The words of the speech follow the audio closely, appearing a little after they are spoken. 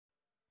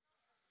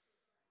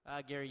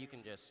Gary, you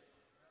can just,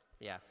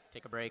 yeah,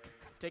 take a break.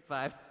 Take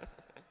 5.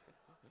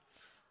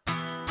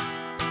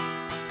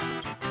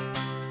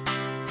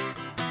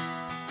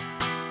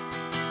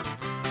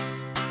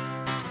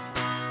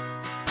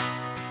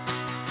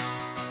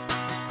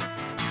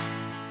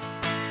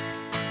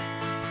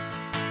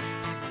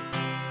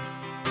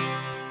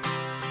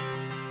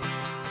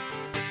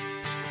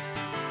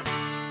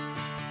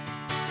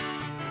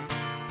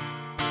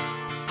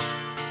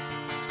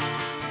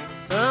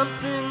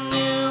 Something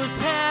new is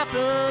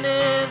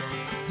happening,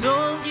 but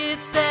don't get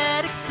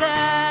that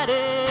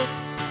excited.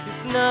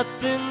 There's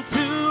nothing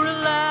to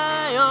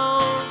rely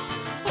on.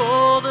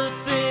 All the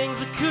things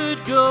that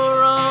could go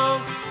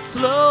wrong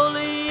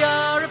slowly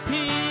are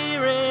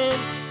appearing,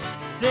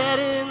 set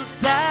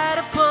inside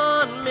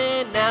upon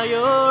me. Now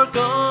you're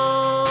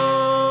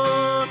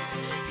gone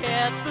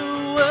at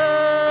the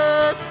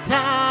worst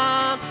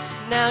time.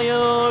 Now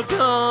you're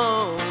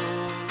gone,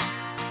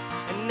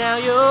 and now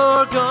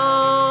you're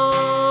gone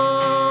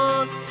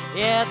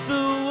at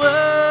the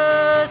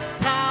worst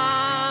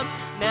time.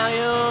 Now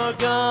you're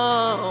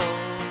gone.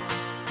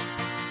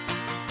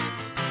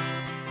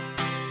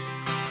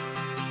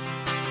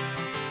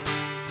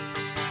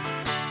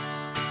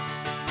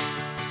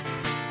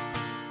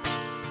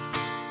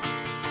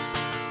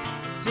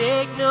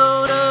 Take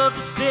note of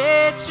the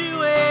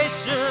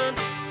situation,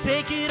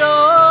 take it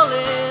all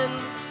in.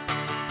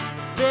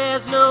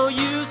 There's no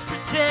use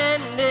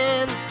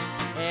pretending,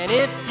 and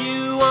if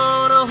you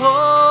wanna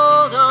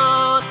hold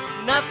on,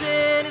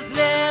 nothing is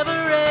never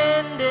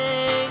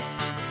ending.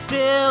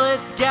 Still,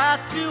 it's got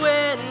to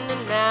end,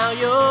 and now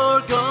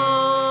you're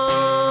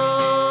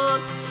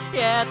gone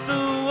at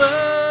the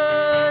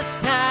worst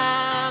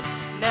time.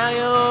 Now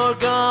you're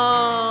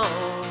gone.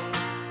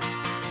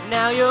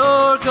 Now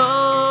you're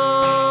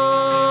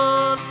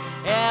gone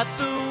at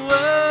the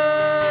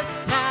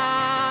worst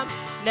time.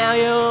 Now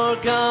you're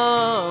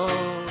gone.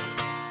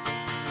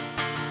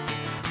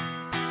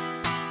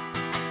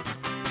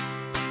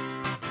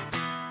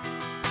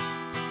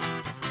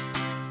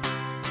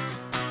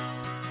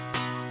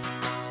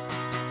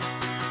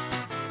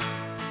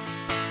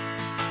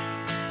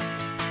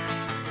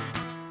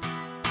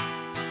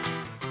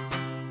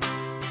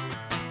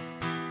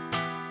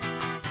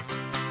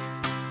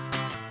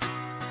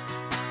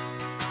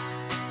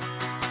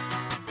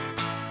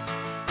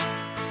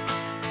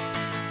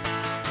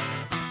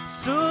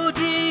 So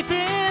deep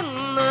in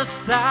the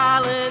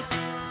silence,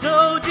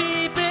 so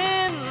deep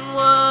in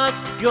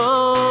what's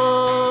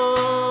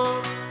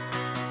gone.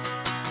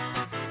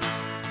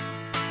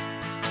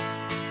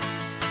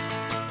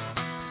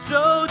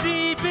 So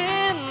deep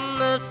in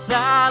the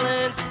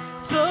silence,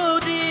 so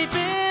deep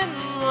in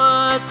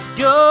what's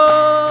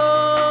gone.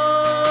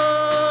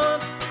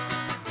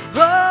 Oh,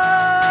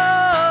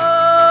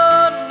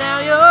 now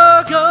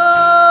you're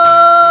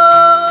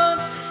gone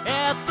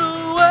at the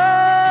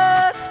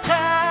worst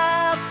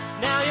time.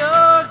 Now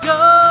you're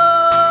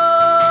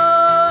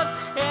gone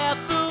at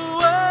the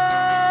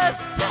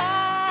worst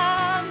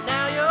time.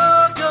 Now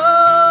you're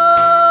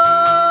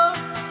gone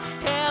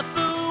at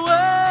the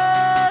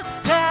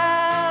worst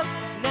time.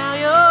 Now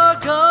you're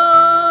gone.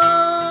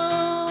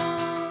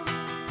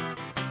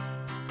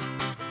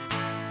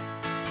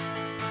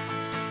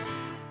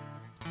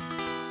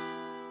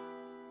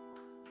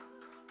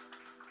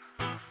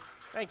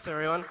 Thanks,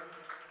 everyone.